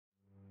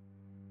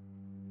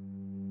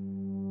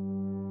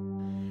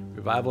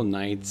Revival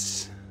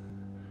nights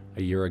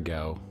a year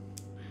ago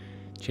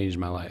changed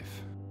my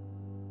life.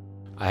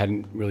 I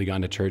hadn't really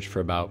gone to church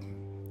for about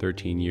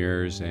 13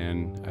 years,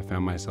 and I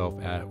found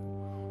myself at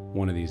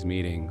one of these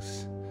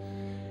meetings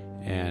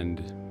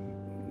and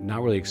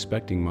not really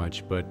expecting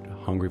much, but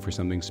hungry for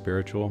something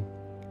spiritual.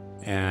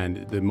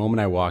 And the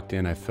moment I walked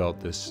in, I felt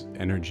this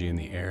energy in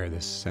the air,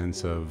 this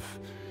sense of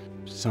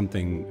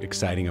something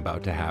exciting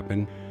about to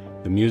happen.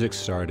 The music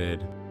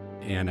started,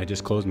 and I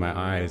just closed my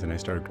eyes and I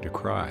started to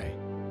cry.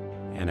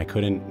 And I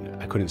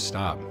couldn't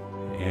stop.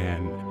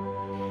 And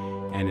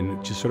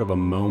in just sort of a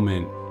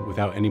moment,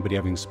 without anybody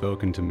having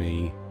spoken to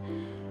me,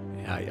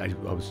 I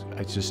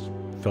just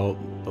felt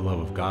the love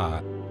of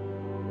God,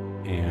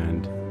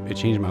 and it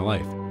changed my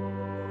life.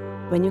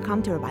 When you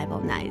come to revival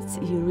nights,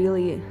 you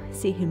really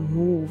see Him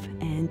move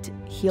and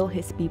heal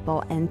His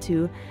people, and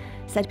to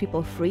set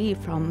people free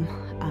from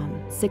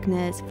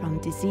sickness, from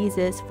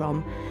diseases,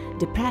 from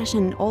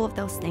depression, all of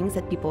those things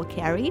that people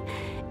carry.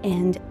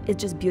 And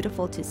it's just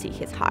beautiful to see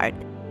His heart.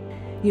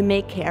 You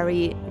may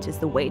carry just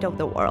the weight of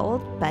the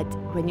world, but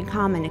when you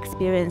come and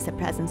experience the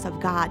presence of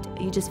God,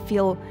 you just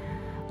feel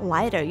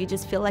lighter. You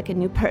just feel like a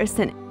new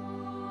person.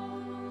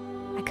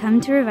 I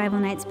come to revival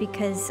nights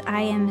because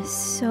I am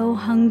so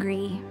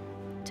hungry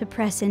to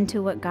press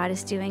into what God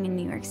is doing in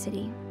New York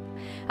City.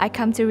 I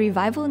come to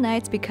revival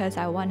nights because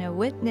I want to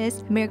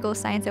witness miracles,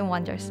 signs, and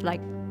wonders like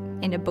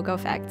in the Book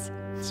of Acts.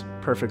 It's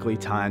perfectly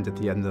timed at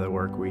the end of the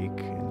work week,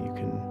 and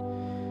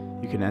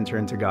you can enter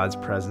into God's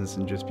presence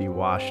and just be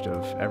washed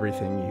of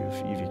everything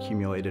you've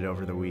accumulated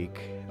over the week,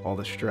 all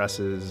the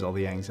stresses, all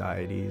the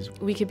anxieties.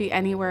 We could be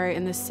anywhere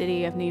in the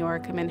city of New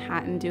York or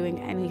Manhattan doing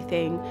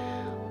anything,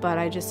 but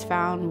I just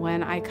found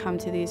when I come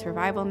to these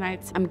revival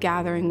nights, I'm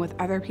gathering with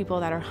other people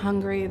that are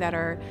hungry, that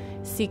are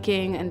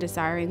seeking and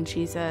desiring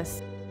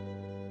Jesus.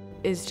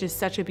 It's just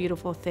such a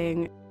beautiful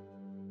thing.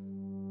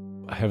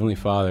 Heavenly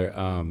Father,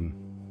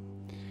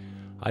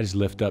 I just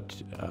lift up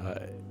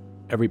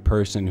every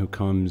person who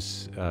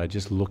comes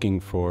just looking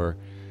for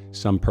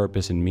some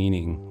purpose and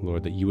meaning,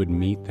 Lord, that you would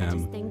meet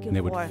them and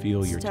they would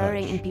feel your touch.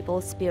 Stirring in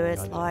people's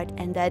spirits, Lord,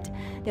 and that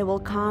they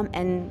will come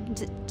and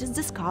just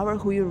discover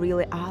who you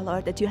really are,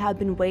 Lord, that you have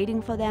been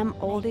waiting for them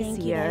all these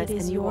years. It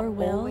is your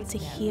will to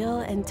heal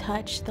and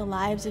touch the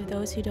lives of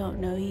those who don't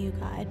know you,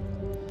 God.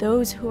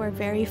 Those who are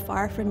very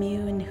far from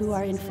you and who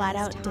are in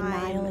flat-out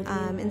denial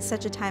of you. In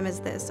such a time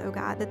as this, oh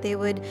God, that they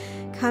would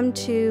come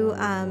to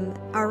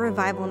our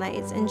revival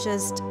nights and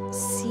just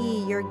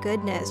see your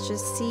goodness,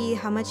 just see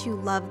how much you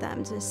love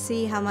them, to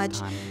see how much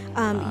you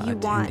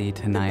want attendee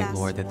tonight,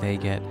 Lord, that they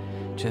get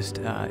just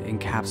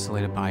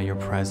encapsulated by your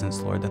presence,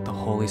 Lord, that the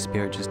Holy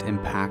Spirit just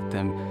impact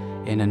them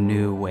in a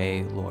new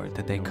way, Lord,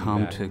 that they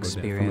come to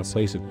experience.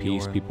 From a place of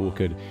peace, people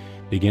could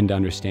begin to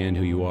understand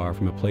who you are.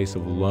 From a place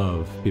of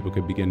love, people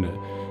could begin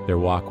their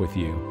walk with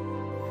you.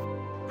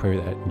 Pray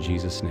that in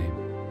Jesus' name.